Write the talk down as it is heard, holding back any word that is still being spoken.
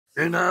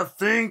And I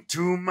think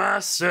to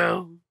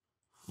myself,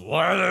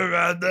 what a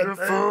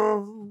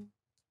wonderful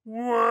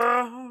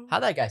world.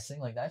 How'd that guy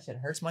sing like that? Shit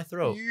hurts my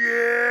throat.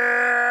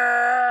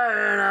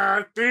 Yeah, and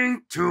I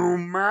think to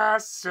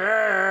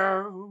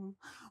myself,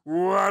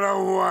 what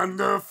a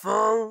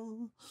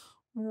wonderful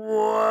world.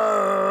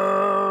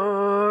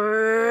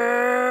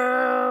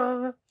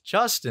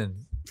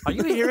 Justin, are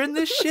you hearing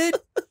this shit?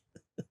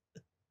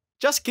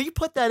 Justin, can you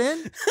put that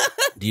in?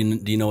 Do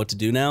you know what to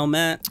do now,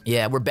 Matt?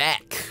 Yeah, we're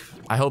back.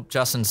 I hope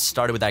Justin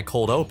started with that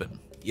cold open.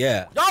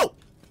 Yeah. No!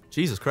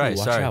 Jesus Christ,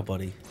 Watch sorry. out,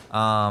 buddy.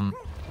 I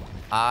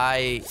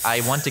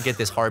want to get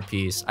this heart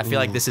piece. I feel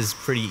like this is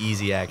pretty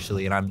easy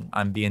actually, and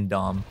I'm being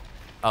dumb.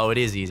 Oh, it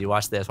is easy.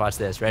 Watch this. Watch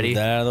this. Ready?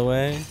 Get that out of the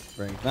way.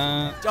 Break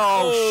that.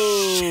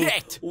 Oh,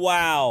 shit!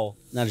 Wow.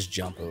 Now just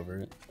jump over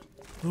it.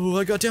 Oh,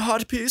 I got the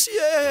heart piece.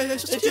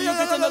 Yes. Do you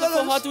get another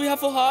full heart? Do we have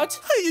full heart?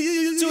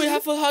 Do we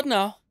have full heart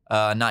now?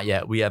 Not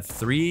yet. We have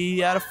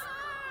 3 out of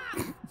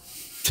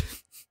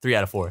 3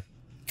 out of 4.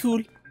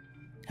 Cool.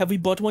 Have we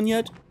bought one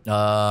yet?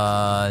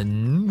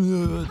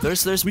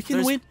 There's We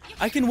can win.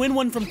 I can win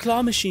one from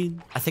Claw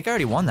Machine. I think I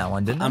already won that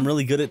one, didn't I? I'm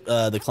really good at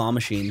the Claw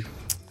Machine.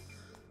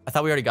 I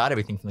thought we already got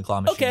everything from the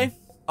claw machine. Okay.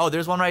 Oh,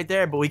 there's one right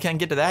there, but we can't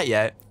get to that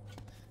yet.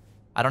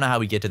 I don't know how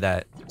we get to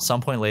that.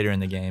 Some point later in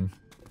the game.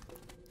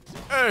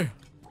 Hey.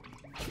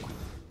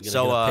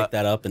 So pick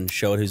that up and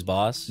show it who's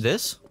boss.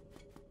 This?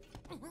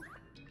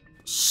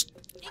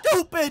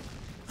 Stupid.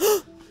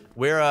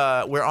 We're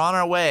on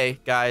our way,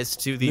 guys,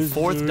 to the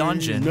 4th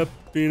dungeon.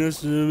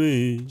 Did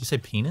you say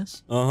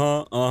penis? I'm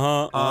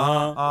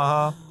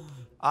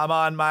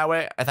on my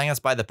way. I think that's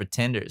by the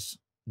Pretenders.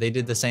 They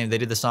did the same. They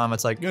did the song.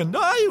 It's like, and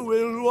I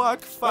will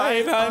walk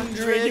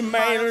 500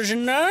 miles,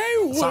 and I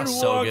will walk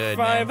so good,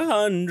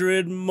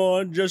 500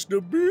 more just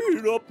to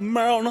beat up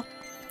mountain.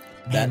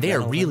 Man, they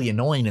are really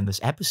annoying in this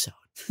episode.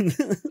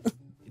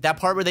 That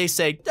part where they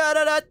say da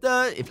da da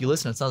da. If you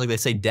listen, it sounds like they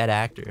say dead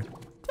actor.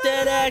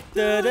 Dead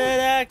actor, dead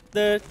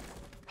actor.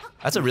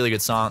 That's a really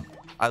good song.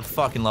 I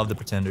fucking love the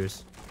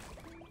Pretenders.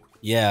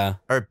 Yeah.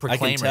 Or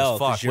Proclaimers. I can tell,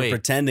 Fuck, you're wait.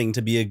 pretending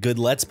to be a good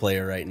Let's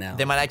Player right now.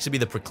 They might actually be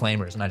the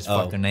Proclaimers, and I just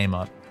fucked their name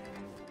up.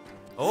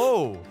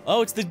 Oh.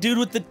 Oh, it's the dude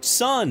with the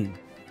sun.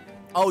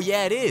 Oh,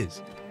 yeah, it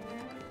is.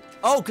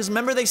 Oh, because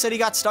remember they said he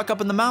got stuck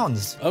up in the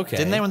mountains. Okay.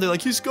 Didn't they? When they're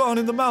like, he's gone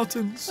in the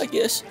mountains. I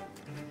guess.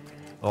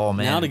 Oh,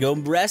 man. Now to go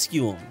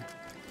rescue him.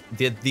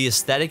 The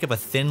aesthetic of a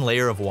thin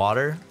layer of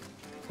water,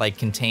 like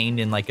contained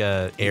in like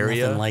a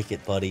area. Nothing like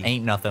it, buddy.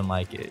 Ain't nothing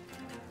like it.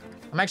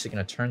 I'm actually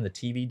gonna turn the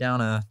TV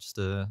down just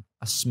a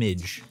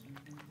smidge.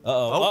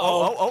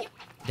 Oh.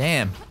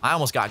 Damn, I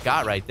almost got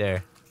right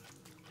there.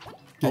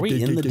 Are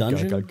we in the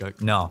dungeon?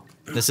 No,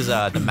 this is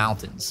the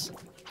mountains.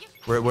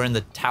 We're in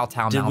the Tao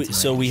Mountain.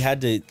 So we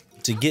had to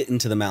get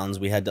into the mountains.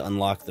 We had to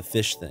unlock the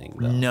fish thing.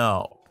 Though.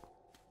 No,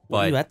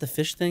 Were you at the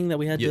fish thing that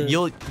we had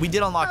to? We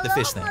did unlock the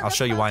fish thing. I'll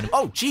show you why.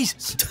 Oh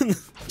Jesus!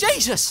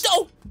 Jesus!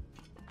 No!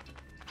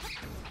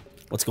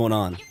 What's going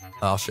on?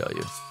 I'll show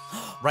you.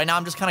 Right now,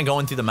 I'm just kind of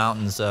going through the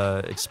mountains,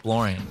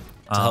 exploring.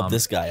 To help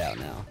this guy out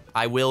now.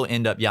 I will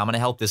end up, yeah, I'm gonna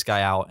help this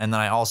guy out, and then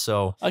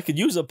I could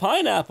use a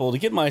pineapple to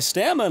get my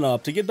stamina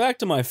up to get back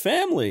to my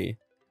family.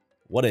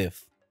 What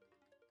if?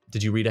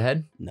 Did you read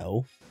ahead?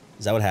 No.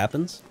 Is that what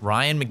happens?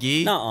 Ryan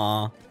McGee?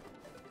 Nuh-uh.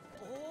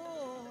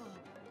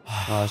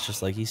 Oh, it's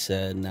just like he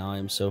said. Now I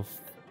am so...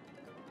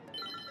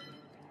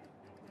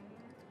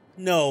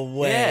 No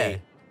way. Yeah.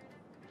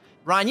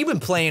 Ryan, you've been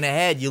playing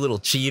ahead, you little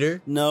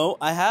cheater. No,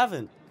 I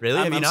haven't. Really?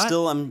 Have you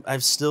not? I'm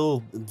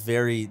still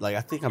very, like,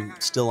 I think I'm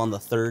still on the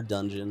 3rd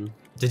dungeon.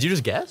 Did you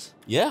just guess?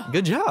 Yeah.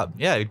 Good job.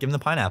 Yeah, give him the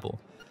pineapple.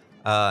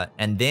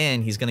 And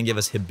then he's gonna give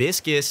us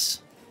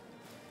hibiscus.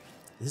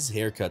 His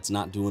haircut's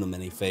not doing him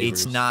any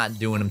favors. It's not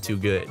doing him too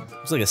good.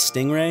 It's like a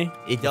stingray.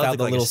 It does look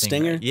the like little a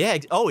stinger. Yeah.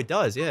 Oh, it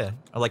does. Yeah.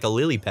 Or like a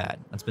lily pad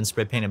that's been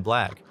spray painted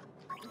black.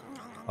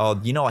 Oh,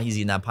 you know why he's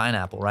eating that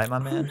pineapple, right, my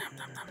man?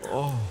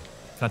 Oh,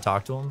 can I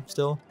talk to him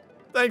still?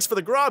 Thanks for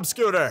the grub,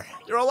 Scooter.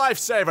 You're a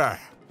lifesaver.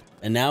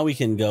 And now we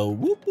can go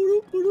whoop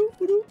doop doop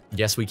doop.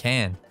 Yes, we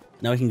can.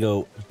 Now we can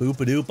go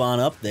boop-a-doop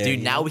on up there.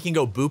 Dude, now we can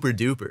go booper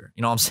duper.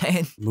 You know what I'm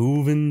saying?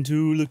 Moving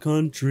to the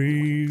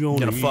country,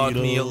 gonna fuck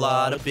me a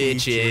lot of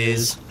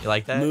bitches. You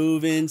like that?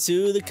 Moving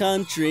to the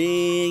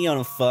country,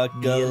 gonna fuck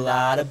a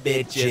lot of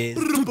bitches.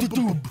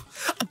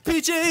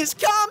 Bitches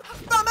come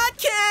from a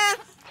can.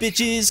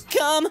 Bitches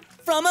come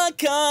from a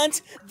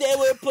cunt. They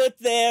were put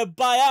there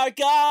by our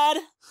God.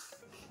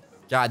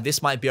 God,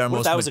 this might be our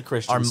most... That was a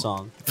Christian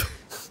song.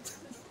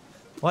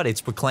 What?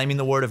 It's proclaiming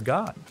the word of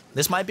God.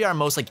 This might be our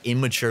most like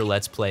immature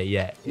Let's Play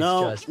yet.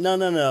 No.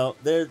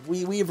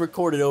 We've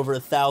recorded over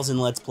 1,000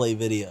 Let's Play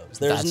videos.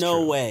 There's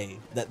no way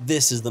that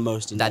this is the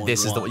most annoying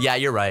one. Yeah,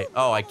 you're right.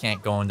 Oh, I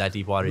can't go in that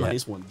deep water yet.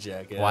 Nice one,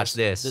 jackass. Watch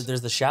this.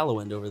 There's the shallow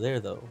end over there,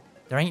 though.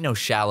 There ain't no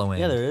shallow end.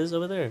 Yeah, there is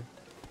over there.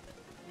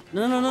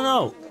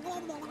 No.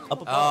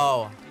 Up above.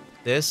 Oh,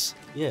 this?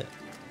 Yeah.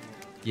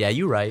 Yeah,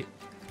 you're right.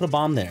 Put a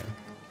bomb there.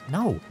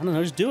 No. I don't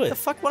know, just do it. The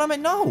fuck would I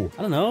mean? No.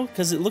 I don't know,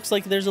 because it looks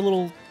like there's a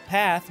little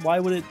path. Why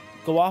would it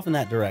Go off in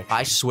that direction.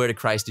 I swear to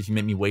Christ, if you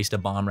make me waste a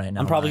bomb right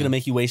now, I'm probably gonna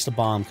make you waste a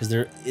bomb because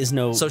there is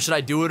no. So should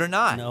I do it or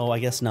not? No, I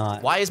guess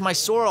not. Why is my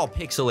sword all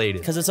pixelated?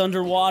 Because it's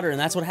underwater, and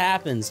that's what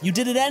happens. You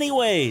did it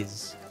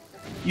anyways.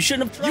 You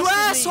shouldn't have trusted me. You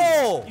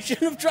asshole! You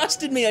shouldn't have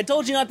trusted me. I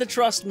told you not to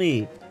trust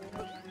me.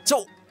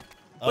 So,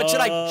 but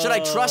should I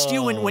trust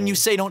you when you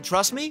say don't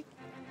trust me?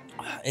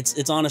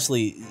 It's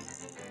honestly,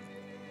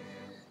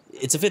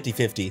 it's a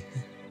 50-50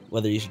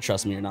 whether you should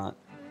trust me or not.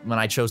 When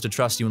I chose to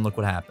trust you, and look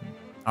what happened.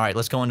 All right,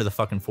 let's go into the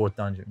fucking 4th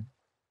dungeon.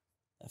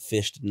 That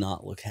fish did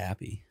not look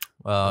happy.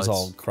 Well, it's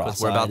all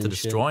cross-eyed. We're about to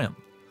destroy him.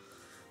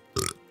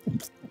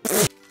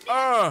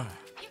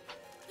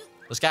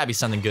 There's gotta be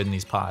something good in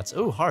these pots.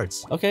 Ooh,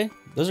 hearts. Okay,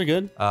 those are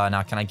good.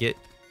 Now can I get...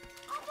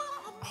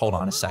 Hold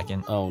on a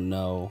second. Oh,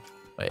 no.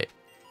 Wait.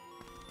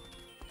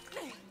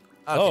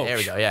 Okay, there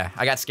we go, yeah.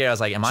 I got scared, I was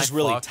like, am I just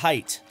really fucked?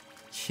 tight.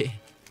 Yeah.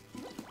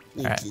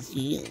 Alright.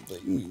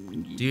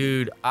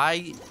 Dude,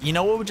 you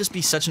know what would just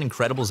be such an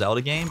incredible Zelda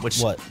game?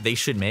 Which they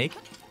should make?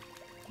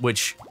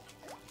 Which...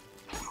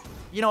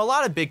 You know, a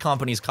lot of big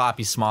companies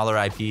copy smaller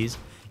IPs.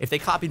 If they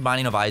copied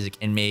Binding of Isaac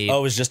and made... Oh,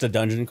 it was just a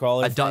dungeon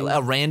crawler a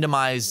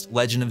randomized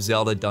Legend of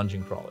Zelda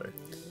dungeon crawler.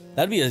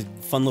 That'd be a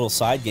fun little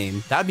side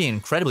game. That'd be an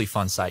incredibly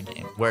fun side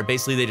game, where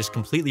basically they just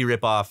completely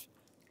rip off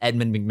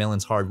Edmund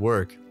McMillen's hard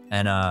work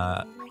and,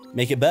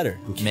 make it better.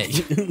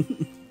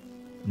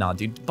 No,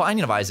 dude,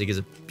 Binding of Isaac is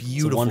a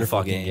beautiful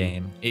fucking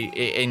game.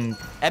 And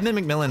Edmund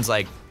McMillen's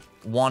like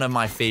one of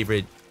my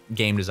favorite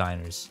game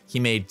designers. He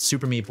made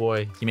Super Meat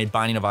Boy, he made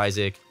Binding of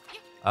Isaac.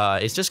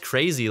 It's just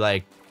crazy,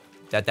 like,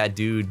 that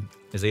dude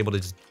is able to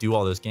just do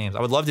all those games.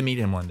 I would love to meet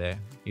him one day.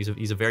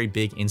 He's a very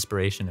big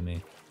inspiration to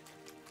me.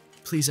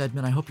 Please,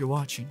 Edmund, I hope you're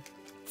watching.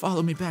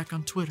 Follow me back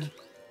on Twitter.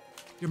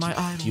 You're my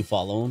idol. Do you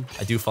follow him?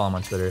 I do follow him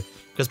on Twitter.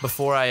 Because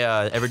before I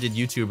ever did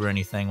YouTube or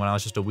anything, when I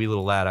was just a wee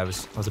little lad, I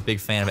was a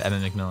big fan of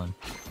Edmund McMillen.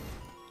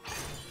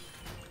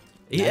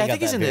 I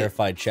think he's in the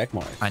verified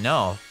checkmark. I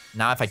know.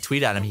 Now if I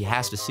tweet at him, he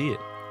has to see it.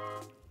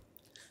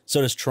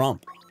 So does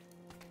Trump.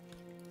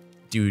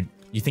 Dude,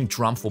 you think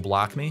Trump will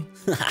block me?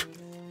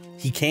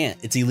 He can't.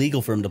 It's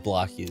illegal for him to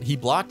block you. He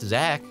blocked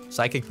Zach,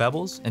 Psychic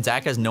Pebbles, and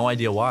Zach has no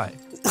idea why.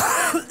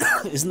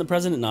 Isn't the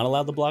president not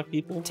allowed to block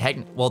people?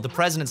 Well, the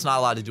president's not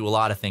allowed to do a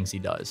lot of things he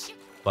does,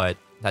 but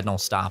that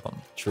don't stop him.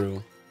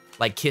 True.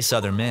 Like kiss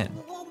other men.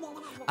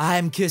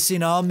 I'm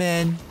kissing all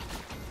men.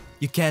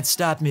 You can't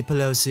stop me,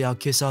 Pelosi. I'll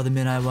kiss all the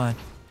men I want.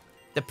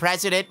 The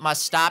president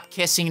must stop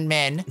kissing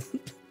men.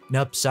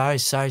 Nope, sorry,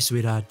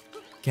 sweetheart.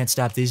 Can't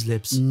stop these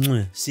lips.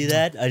 See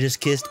that? I just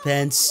kissed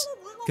Pence.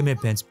 Come here,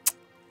 Pence.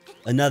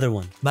 Another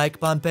one. Mike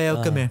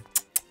Pompeo, come here.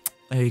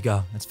 There you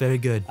go. That's very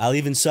good. I'll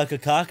even suck a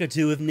cock or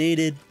two if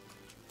needed.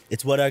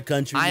 It's what our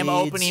country needs. I am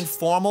opening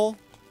formal...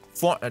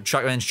 and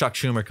Chuck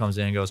Schumer comes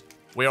in and goes,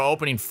 we are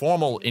opening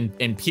formal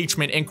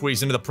impeachment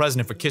inquiries into the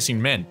president for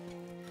kissing men.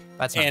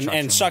 That's not Chuck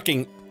Schumer.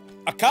 Sucking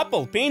a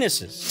couple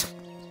penises.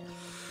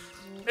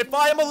 If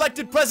I am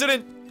elected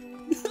president,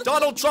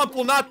 Donald Trump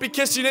will not be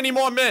kissing any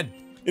more men.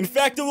 In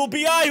fact, it will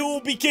be I who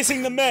will be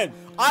kissing the men.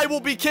 I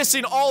will be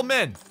kissing all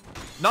men,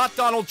 not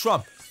Donald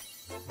Trump.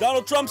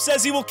 Donald Trump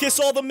says he will kiss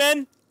all the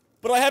men,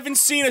 but I haven't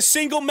seen a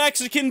single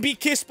Mexican be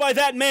kissed by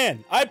that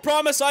man. I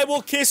promise I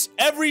will kiss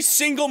every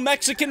single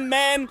Mexican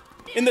man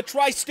in the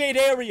tri-state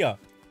area.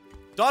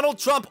 Donald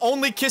Trump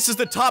only kisses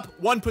the top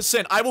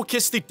 1%. I will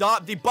kiss the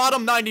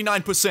bottom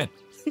 99%.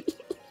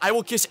 I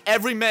will kiss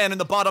every man in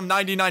the bottom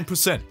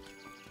 99%.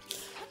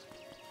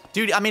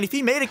 Dude, I mean, if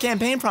he made a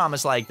campaign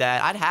promise like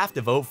that, I'd have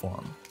to vote for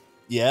him.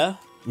 Yeah?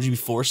 Would you be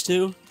forced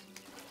to?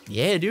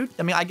 Yeah, dude.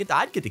 I mean, I'd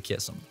get to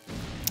kiss him.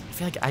 I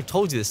feel like I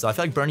told you this though. I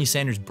feel like Bernie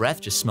Sanders'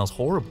 breath just smells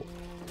horrible.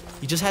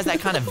 He just has that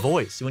kind of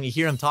voice. When you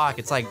hear him talk,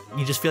 it's like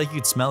you just feel like you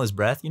could smell his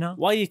breath, you know?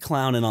 Why are you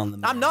clowning on the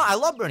man? I'm not. I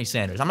love Bernie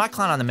Sanders. I'm not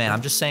clowning on the man.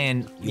 I'm just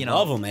saying, you know.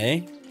 Love him,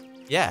 eh?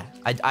 Yeah.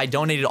 I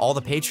donated all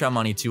the Patreon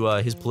money to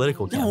his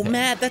political campaign. No,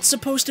 Matt, that's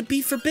supposed to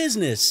be for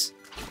business.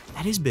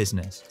 That is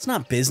business. It's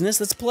not business,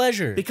 that's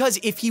pleasure. Because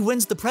if he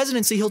wins the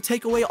presidency, he'll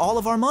take away all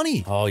of our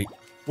money. Oh,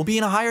 we'll be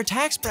in a higher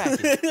tax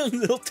bracket.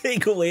 He'll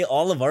take away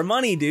all of our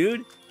money,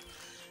 dude.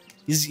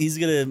 He's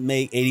gonna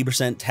make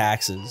 80%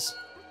 taxes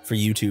for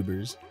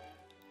YouTubers.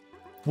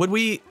 Would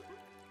we...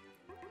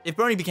 If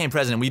Bernie became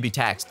president, we'd be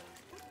taxed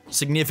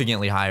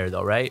significantly higher,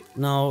 though, right?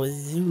 No,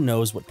 who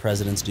knows what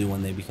presidents do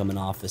when they become in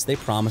office? They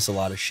promise a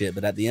lot of shit,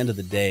 but at the end of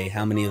the day,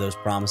 how many of those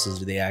promises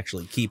do they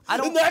actually keep?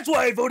 And that's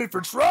why I voted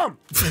for Trump,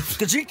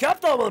 because he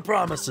kept all the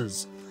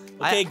promises.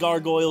 Okay,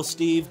 Gargoyle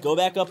Steve, go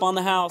back up on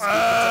the house. Keep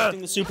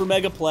protecting the Super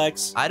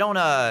Megaplex. I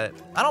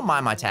don't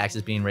mind my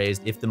taxes being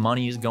raised if the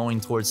money is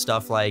going towards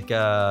stuff like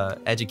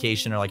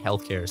education or like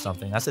healthcare or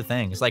something. That's the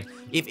thing. It's like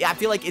I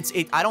feel like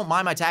I don't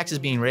mind my taxes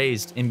being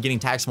raised and getting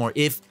taxed more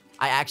if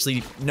I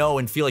actually know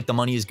and feel like the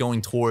money is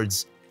going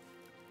towards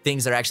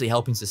things that are actually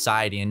helping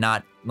society and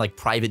not like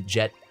private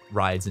jet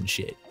rides and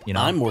shit. You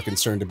know, I'm more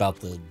concerned about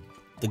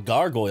the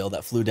gargoyle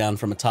that flew down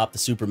from atop the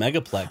Super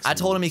Megaplex. I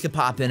told him he could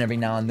pop in every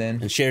now and then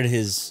and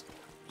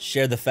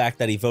shared the fact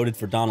that he voted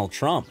for Donald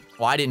Trump.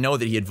 Well, I didn't know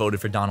that he had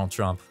voted for Donald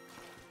Trump.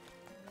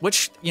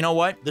 Which, you know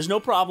what? There's no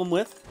problem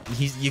with.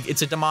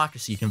 It's a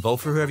democracy. You can vote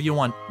for whoever you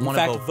want. In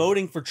fact,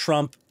 voting for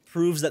Trump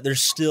proves that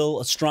there's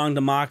still a strong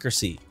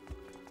democracy.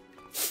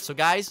 So,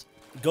 guys,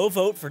 go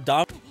vote for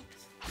Donald.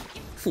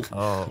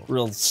 Oh,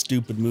 real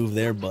stupid move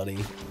there, buddy.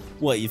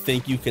 What, you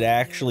think you could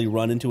actually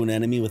run into an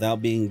enemy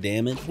without being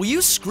damaged? Will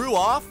you screw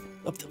off?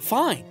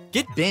 Fine.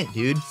 Get bent,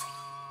 dude.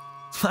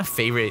 It's my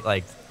favorite,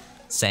 like,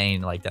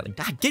 saying like that. Like,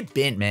 God, get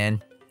bent,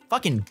 man.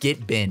 Fucking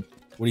get bent.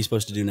 What are you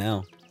supposed to do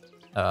now?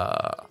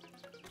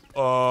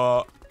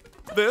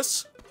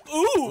 This?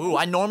 Ooh,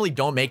 I normally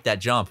don't make that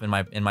jump in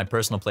my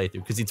personal playthrough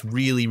because it's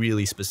really,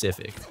 really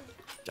specific.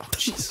 Oh,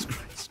 Jesus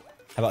Christ.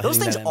 How about those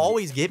things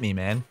always get me,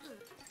 man.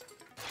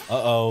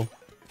 Uh-oh.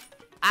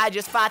 I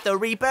just fought the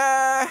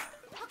Reaper.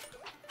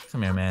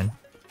 Come here, man.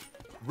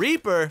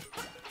 Reaper?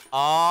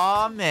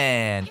 Aw,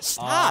 man.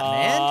 Stop,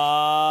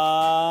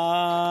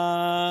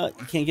 man.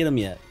 You can't get him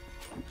yet.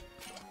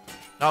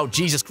 Oh,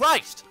 Jesus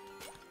Christ.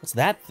 What's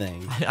that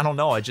thing? I don't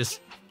know,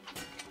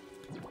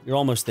 You're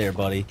almost there,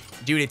 buddy.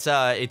 Dude,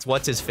 it's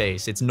what's his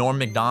face? It's Norm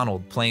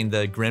Macdonald playing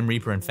the Grim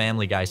Reaper in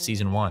Family Guy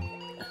Season 1.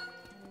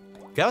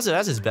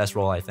 That's his best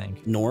role, I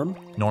think. Norm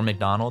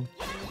Macdonald.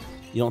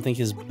 You don't think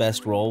his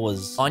best role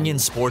was Onion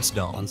Sports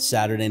Dome on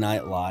Saturday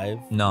Night Live?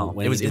 No,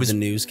 when it was the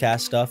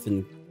newscast stuff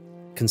and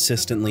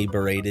consistently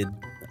berated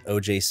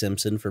O.J.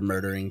 Simpson for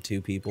murdering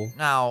 2 people.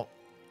 Now,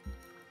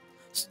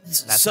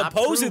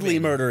 supposedly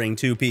murdering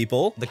 2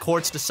 people. The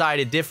courts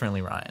decided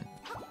differently, Ryan.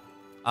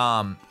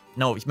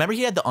 No, remember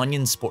he had the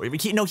Onion Sport.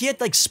 He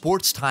had like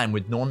Sports Time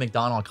with Norm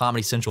Macdonald on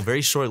Comedy Central,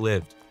 very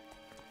short-lived.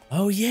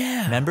 Oh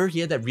yeah. Remember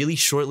he had that really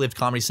short-lived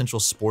Comedy Central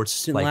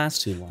sports. Didn't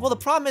last too long. Well, the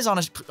problem is on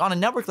a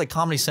network like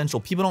Comedy Central,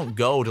 people don't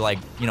go to like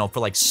for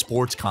like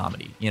sports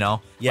comedy. Yeah,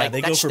 like,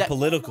 they go for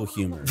political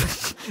humor.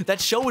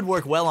 That show would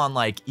work well on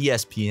like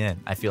ESPN.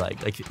 I feel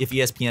like if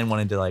ESPN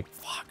wanted to like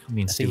fuck. I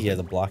mean, I think you have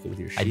to block it with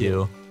your shield. I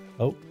do.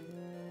 Oh.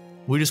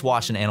 We just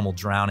watched an animal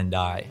drown and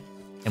die,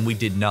 and we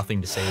did nothing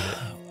to save it.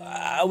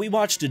 We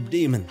watched a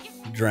demon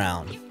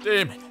drown.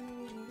 Demon.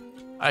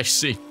 I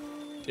see.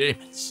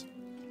 Demons.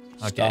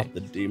 Okay. Stop the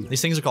demon.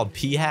 These things are called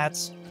pea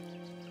hats.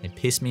 They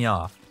piss me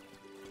off.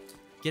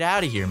 Get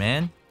out of here,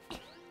 man.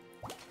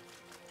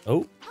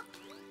 Oh.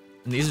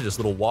 And these are just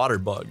little water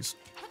bugs.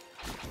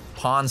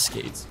 Pond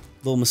skates.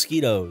 Little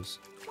mosquitoes.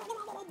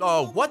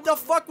 Oh, what the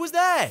fuck was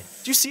that?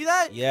 Did you see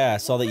that? Yeah, I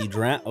saw that you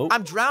drowned. Oh.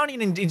 I'm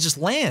drowning and just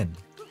land.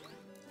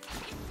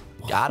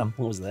 Got him.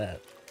 What was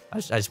that? I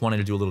just wanted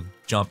to do a little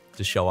jump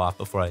to show off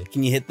before I...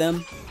 Can you hit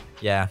them?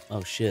 Yeah.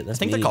 Oh shit, that's I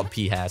think they're called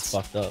pea hats.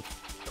 That's fucked up.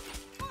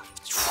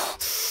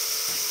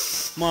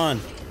 Come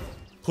on.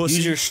 Pussy.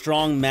 Use your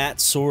strong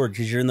mat sword,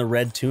 because you're in the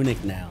red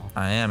tunic now.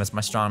 I am. It's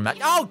my strong mat.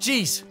 Oh,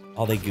 jeez!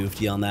 Oh, they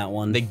goofed you on that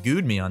one. They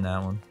gooed me on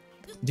that one.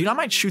 Dude, I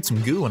might shoot some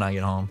goo when I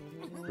get home.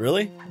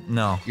 Really?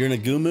 No. You're in a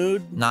goo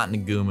mood? Not in a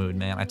goo mood,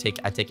 man. I take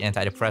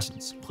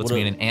antidepressants. Puts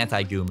me in an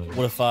anti-goo mood.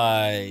 What if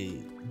I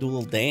do a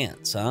little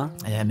dance, huh?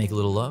 Yeah, make a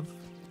little love.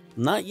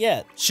 Not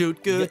yet.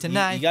 Shoot goo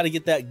tonight. You got to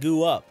get that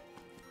goo up.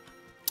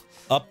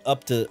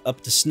 Up to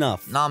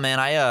snuff. Nah, man,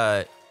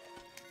 I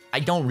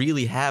don't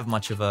really have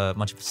much of a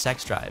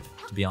sex drive,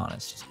 to be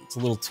honest. It's a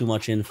little too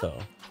much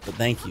info, but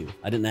thank you.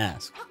 I didn't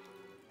ask.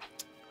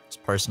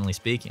 Just personally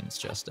speaking, it's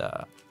just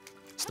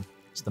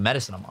it's the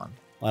medicine I'm on.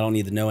 Well, I don't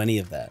need to know any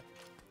of that.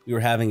 We were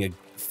having a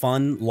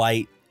fun,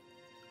 light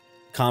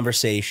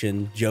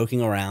conversation,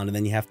 joking around, and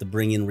then you have to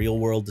bring in real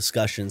world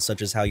discussions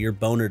such as how your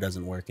boner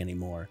doesn't work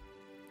anymore.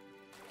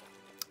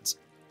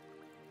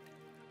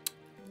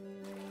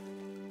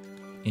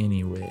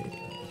 Anyway,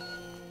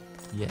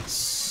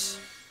 yes.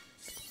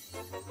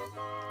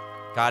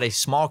 Got a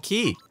small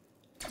key.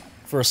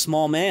 For a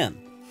small man.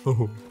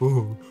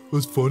 Oh,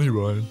 that's funny,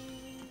 Ryan.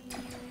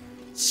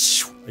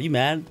 Are you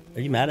mad?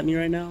 Are you mad at me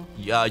right now?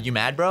 You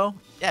mad, bro?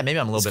 Yeah, maybe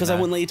I'm a little bit because I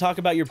wouldn't let you talk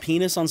about your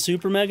penis on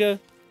SuperMega?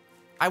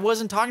 I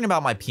wasn't talking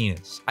about my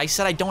penis. I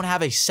said I don't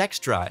have a sex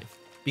drive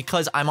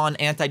because I'm on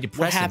antidepressants.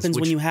 What happens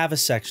when you have a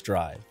sex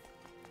drive?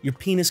 Your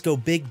penis go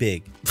big,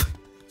 big.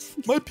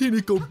 My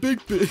penis go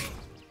big, big.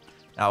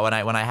 Now, when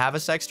I have a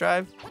sex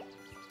drive,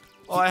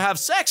 well, I have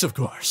sex, of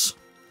course.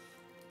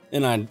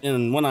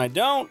 And when I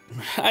don't,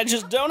 I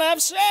just don't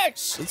have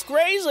sex. It's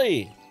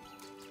crazy.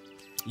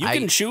 You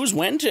can choose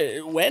when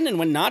and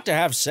when not to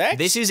have sex.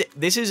 This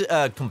is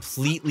a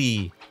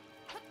completely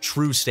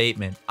true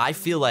statement. I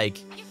feel like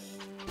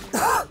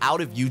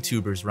out of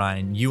YouTubers,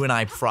 Ryan, you and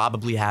I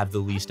probably have the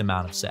least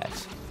amount of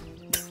sex.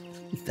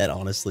 That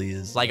honestly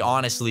is. Like,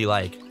 honestly,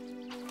 like,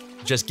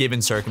 just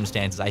given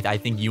circumstances, I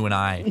think you and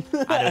I,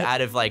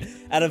 out of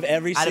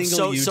every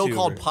single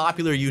so-called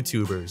popular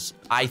YouTubers,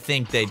 I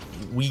think that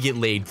we get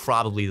laid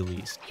probably the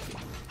least.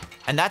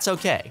 And that's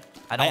okay.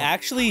 I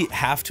actually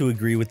have to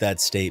agree with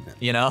that statement.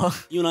 You know?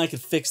 You and I could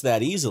fix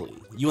that easily.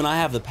 You and I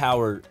have the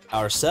power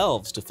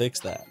ourselves to fix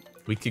that.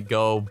 We could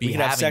go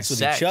have sex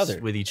with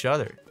each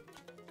other.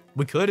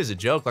 We could as a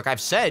joke. Like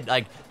I've said,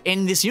 like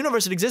in this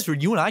universe it exists where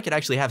you and I could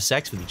actually have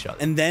sex with each other.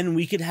 And then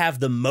we could have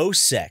the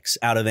most sex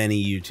out of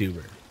any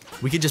YouTuber.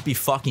 We could just be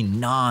fucking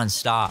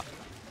non-stop.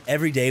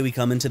 every day we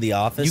come into the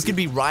office. You could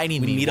be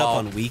riding we me meet up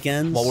on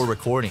weekends while we're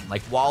recording,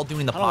 like while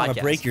doing the I don't want podcast.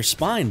 to break your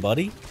spine,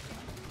 buddy.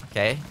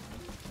 Okay.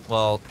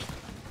 Well,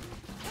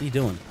 What are you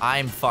doing?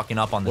 I'm fucking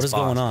up on this. What is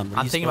going on? What are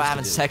I'm you thinking about supposed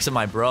having to do? sex with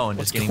my bro and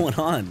What's just getting. going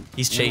on?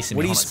 He's chasing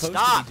What me. are you Hold on. supposed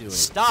Stop! to be doing?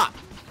 Stop!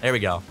 There we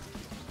go.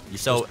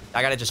 So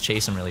I gotta just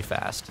chase him really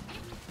fast.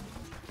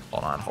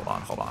 Hold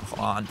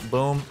on.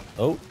 Boom.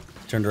 Oh,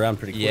 turned around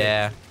pretty quick.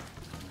 Yeah.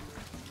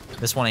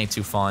 This one ain't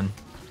too fun.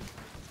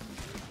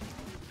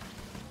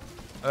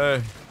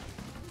 I'm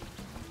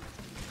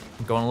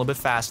going a little bit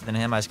faster than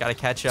him. I just gotta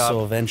catch up.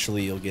 So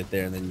eventually you'll get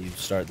there, and then you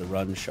start the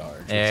run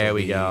charge. There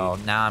we go.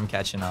 Now I'm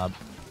catching up.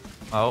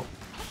 Oh.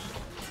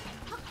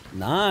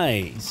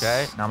 Nice.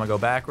 Okay. Now I'm gonna go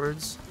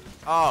backwards.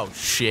 Oh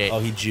shit. Oh,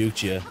 he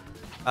juked you.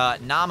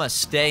 Nama,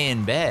 stay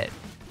in bed.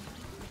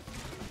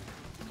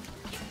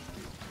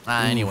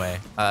 Anyway,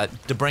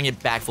 to bring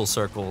it back full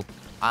circle,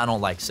 I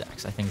don't like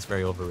sex. I think it's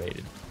very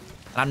overrated.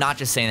 And I'm not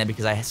just saying that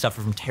because I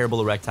suffer from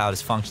terrible erectile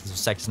dysfunction, so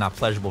sex is not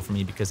pleasurable for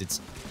me because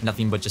it's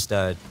nothing but just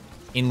a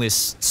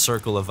endless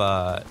circle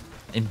of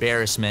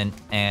embarrassment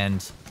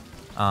and,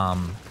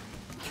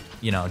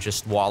 you know,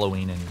 just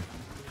wallowing and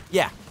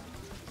yeah.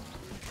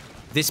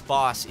 This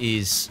boss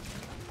is,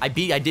 I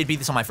did beat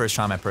this on my first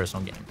try in my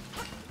personal game.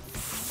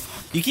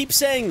 You keep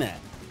saying that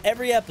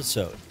every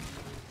episode.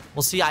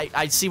 Well, see,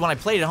 I see when I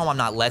played at home, I'm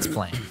not let's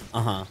playing.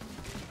 Uh-huh.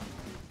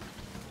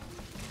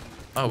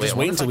 Oh, wait, Just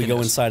wait until we go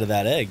inside of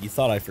that egg. You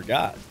thought I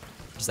forgot.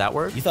 Does that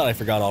work? You thought I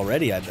forgot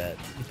already, I bet.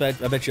 I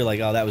bet you're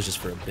like, oh, that was just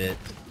for a bit.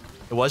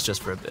 It was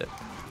just for a bit.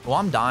 Well,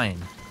 I'm dying.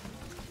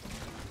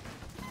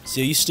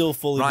 So you still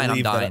fully Ryan, I'm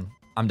believe dying.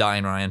 I'm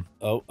dying, Ryan.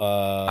 Oh,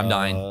 I'm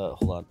dying.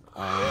 Hold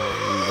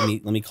on.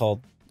 Let me call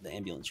the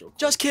ambulance real quick.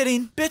 Just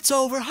kidding. Bit's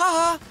over. Ha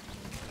ha.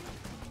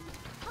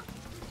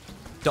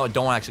 Don't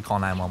actually call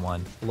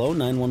 911. Hello,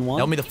 911?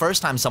 That'll be the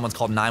first time someone's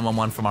called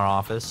 911 from our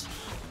office.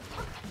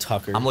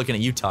 Tucker. I'm looking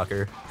at you,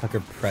 Tucker. Tucker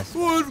Press.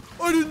 What?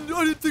 I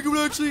didn't think it would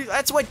actually.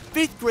 That's what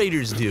 5th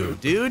graders do,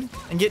 dude,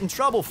 and get in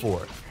trouble for.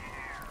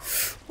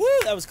 Woo,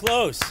 that was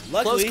close.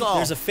 Luckily, Close call.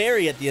 there's a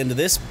fairy at the end of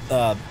this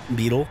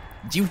beetle.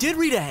 You did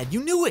read ahead.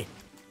 You knew it.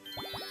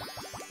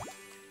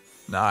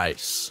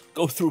 Nice.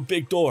 Go through a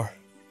big door.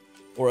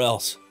 Or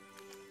else.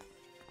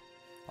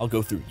 I'll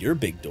go through your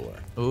big door.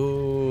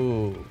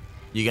 Ooh.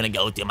 You're gonna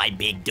go through my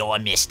big door,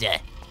 mister.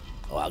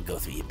 Oh, I'll go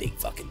through your big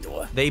fucking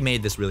door. They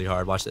made this really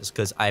hard. Watch this,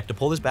 because I have to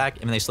pull this back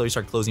and then they slowly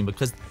start closing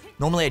because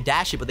normally I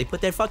dash it, but they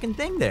put that fucking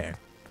thing there.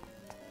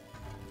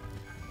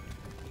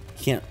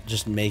 You can't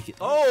just make it.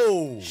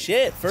 Oh!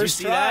 Shit, first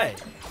see try.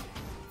 that?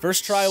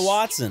 First try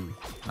Watson.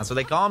 That's what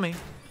they call me.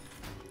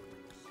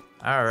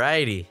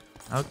 Alrighty.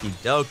 Okie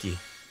dokie.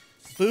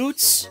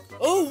 Boots.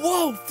 Oh,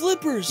 whoa,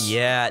 flippers.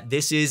 Yeah,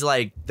 this is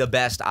like the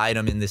best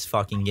item in this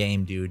fucking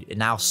game, dude. And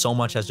now so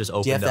much has just opened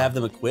up. Do you have to have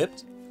them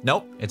equipped?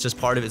 Nope. It's just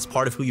part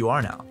of who you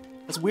are now.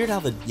 It's weird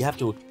how you have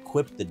to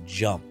equip the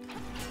jump.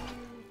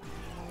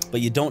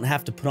 But you don't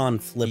have to put on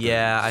flippers.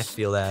 Yeah, I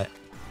feel that.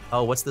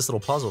 Oh, what's this little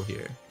puzzle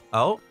here?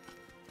 Oh.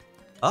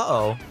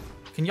 Uh-oh.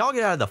 Can y'all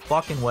get out of the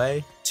fucking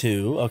way?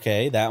 2,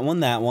 okay, that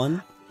one, that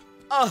one.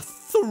 A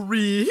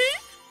 3?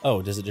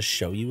 Oh, does it just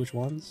show you which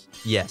ones?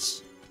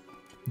 Yes.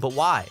 But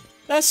why?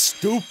 That's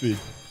stupid.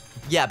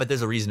 Yeah, but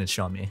there's a reason it's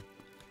showing me.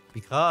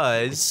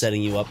 Because It's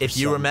setting you up for if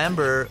you something.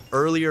 remember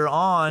earlier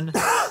on,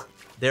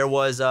 there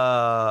was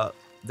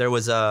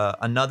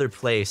another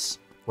place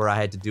where I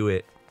had to do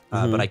it,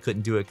 but I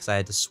couldn't do it because I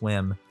had to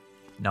swim.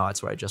 No,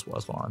 that's where I just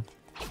was. Hold on.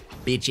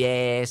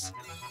 Bitches.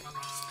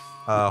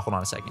 Hold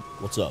on a second.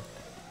 What's up?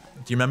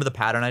 Do you remember the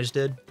pattern I just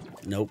did?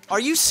 Nope. Are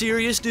you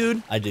serious,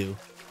 dude? I do.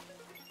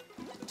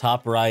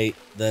 Top right,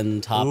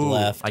 then top Ooh,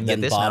 left, I can then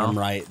get this bottom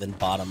now. right, then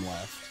bottom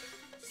left.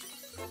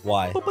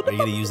 Why? Are you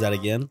gonna use that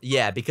again?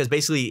 Yeah, because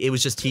basically it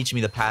was just teaching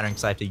me the pattern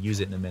because I have to use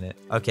it in a minute.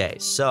 Okay,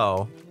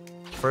 so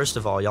first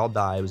of all, y'all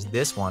die. It was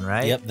this one,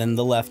 right? Yep, then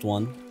the left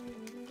one.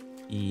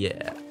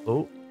 Yeah.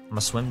 Oh, I'm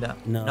gonna swim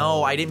down. No.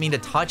 No, I didn't mean to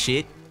touch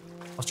it.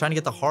 I was trying to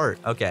get the heart.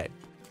 Okay.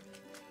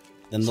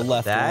 Then the So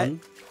left that-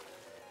 one.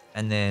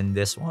 And then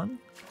this one.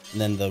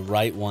 And then the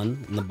right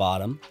one in the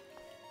bottom.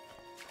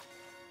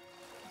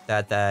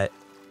 That.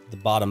 The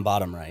bottom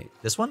right.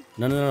 This one?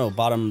 No,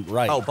 bottom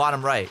right. Oh,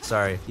 bottom right.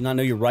 Sorry. You not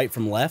know your right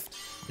from left?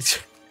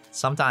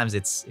 Sometimes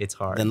it's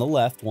hard. Then the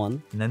left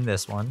one. And then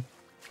this one.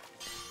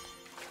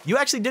 You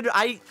actually did.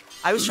 I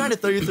was trying to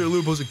throw you through a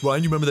loop. I was like,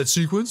 Ryan, you remember that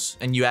sequence?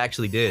 And you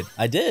actually did.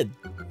 I did.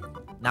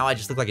 Now I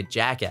just look like a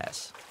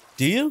jackass.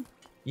 Do you?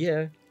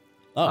 Yeah.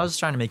 Oh. I was just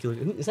trying to make you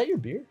look. Is that your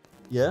beer?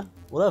 Yeah.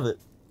 What of it?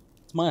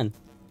 It's mine.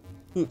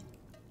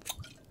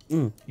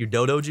 Your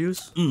dodo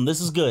juice?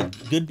 This is good.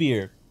 Good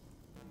beer.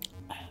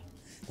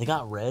 They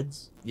got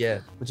Reds, Yeah.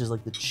 which is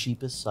like the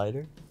cheapest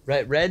cider.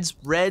 Reds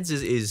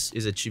is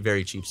a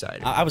very cheap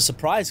cider. I was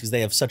surprised because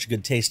they have such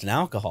good taste in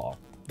alcohol.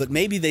 But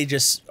maybe they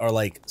just are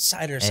like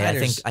cider.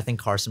 Hey, I think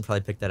Carson probably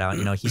picked that out.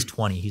 You know, he's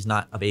 20. He's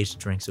not of age to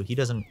drink, so he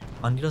doesn't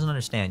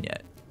understand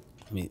yet.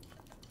 I mean,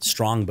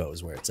 Strongbow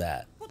is where it's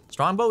at.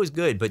 Strongbow is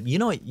good, but you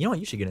know what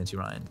you should get into,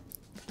 Ryan?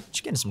 You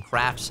should get into some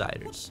craft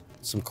ciders.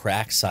 Some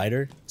crack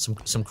cider?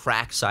 Some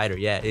crack cider,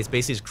 yeah. It's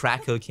basically just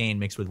crack cocaine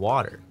mixed with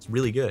water. It's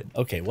really good.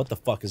 Okay, what the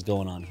fuck is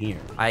going on here?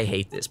 I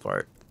hate this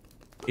part.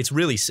 It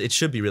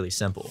should be really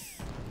simple.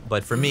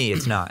 But for me,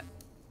 it's not.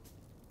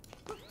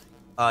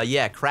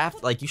 Yeah,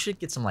 craft, like, you should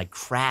get some, like,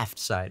 craft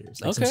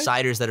ciders. Like, some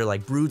ciders that are,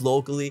 like, brewed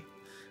locally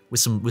with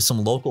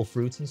some local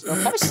fruits and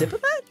stuff. Have a sip of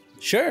that?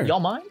 Sure.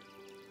 Y'all mind?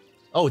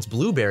 Oh, it's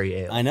blueberry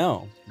ale. I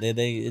know.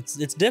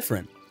 It's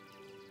different.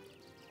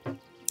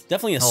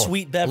 Definitely a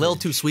sweet beverage. A little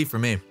too sweet for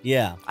me.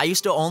 Yeah. I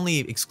used to only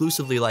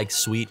exclusively like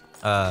sweet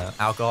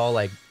alcohol.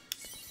 Like,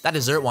 that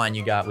dessert wine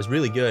you got was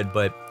really good,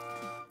 but...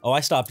 Oh, I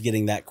stopped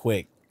getting that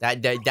quick.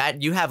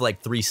 That you have,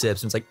 like, 3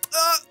 sips, and it's like...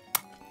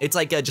 It's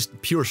like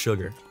just pure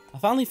sugar. I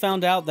finally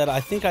found out that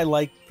I think I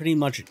like pretty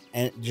much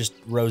just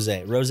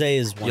rosé. Rosé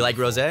is wonderful. You like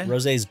rosé?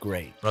 Rosé is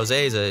great.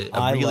 Rosé is a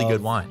really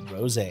good wine.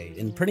 Rosé,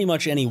 and pretty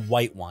much any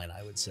white wine,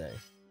 I would say.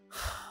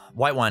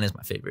 White wine is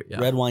my favorite, yeah.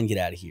 Red wine, get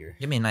out of here.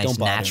 Give me a nice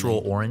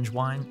natural orange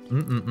wine. Do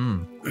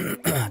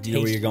you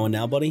know where you're going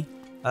now, buddy?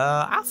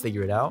 I'll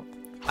figure it out.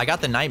 I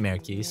got the nightmare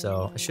key,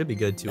 so I should be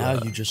good to.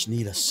 Now you just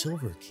need a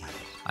silver key.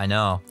 I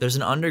know. There's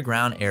an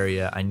underground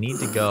area I need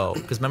to go.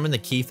 Because remember when the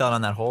key fell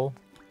down that hole?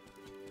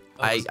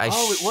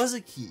 it was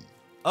a key.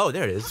 Oh,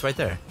 there it is. It's right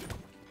there.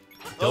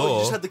 Oh,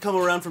 you just had to come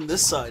around from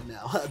this side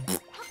now.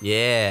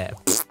 Yeah.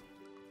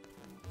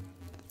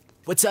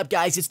 What's up,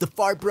 guys? It's the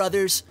Fart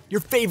Brothers,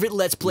 your favorite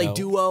Let's Play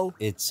duo.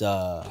 It's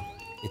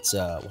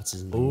what's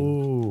his name?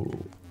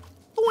 Ooh.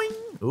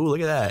 Boing. Ooh,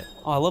 look at that.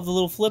 Oh, I love the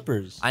little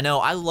flippers. I know.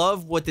 I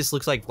love what this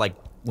looks like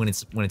when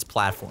it's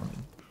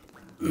platforming.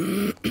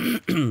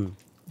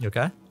 You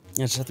okay?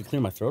 Yeah, I just have to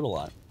clear my throat a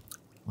lot.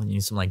 Well, you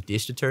need some like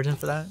dish detergent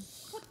for that?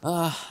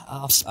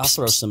 I'll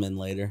throw some in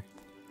later.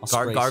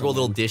 Gargle a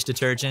little dish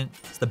detergent.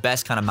 It's the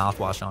best kind of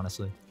mouthwash,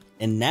 honestly.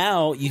 And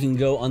now you can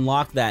go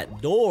unlock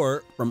that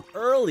door from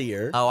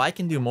earlier. Oh, I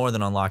can do more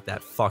than unlock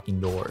that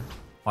fucking door.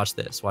 Watch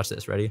this. Watch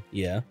this. Ready?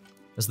 Yeah.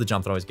 This is the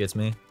jump that always gets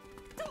me.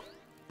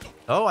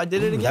 Oh, I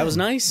did it again. That was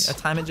nice. I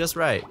timed it just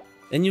right.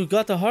 And you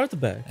got the heart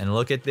back. And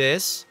look at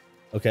this.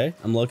 Okay,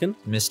 I'm looking.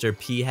 Mr.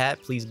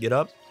 P-Hat, please get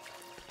up.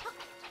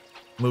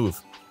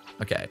 Move.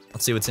 Okay,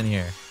 let's see what's in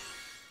here.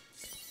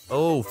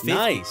 Oh, 50,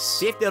 nice.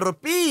 50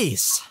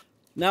 rupees.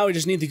 Now we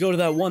just need to go to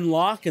that one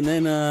lock, and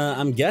then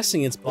I'm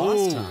guessing it's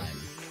boss time.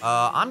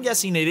 I'm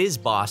guessing it is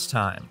boss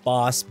time.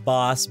 Boss,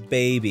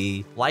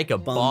 baby. Like a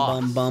bum,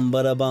 boss. Bum, bum,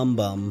 bada, bum,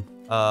 bum.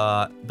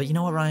 But you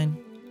know what, Ryan?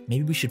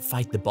 Maybe we should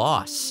fight the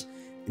boss.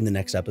 In the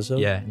next episode?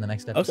 Yeah, in the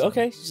next episode.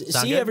 Okay.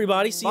 See you,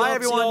 everybody. See you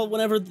all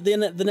whenever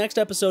the next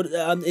episode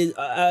is.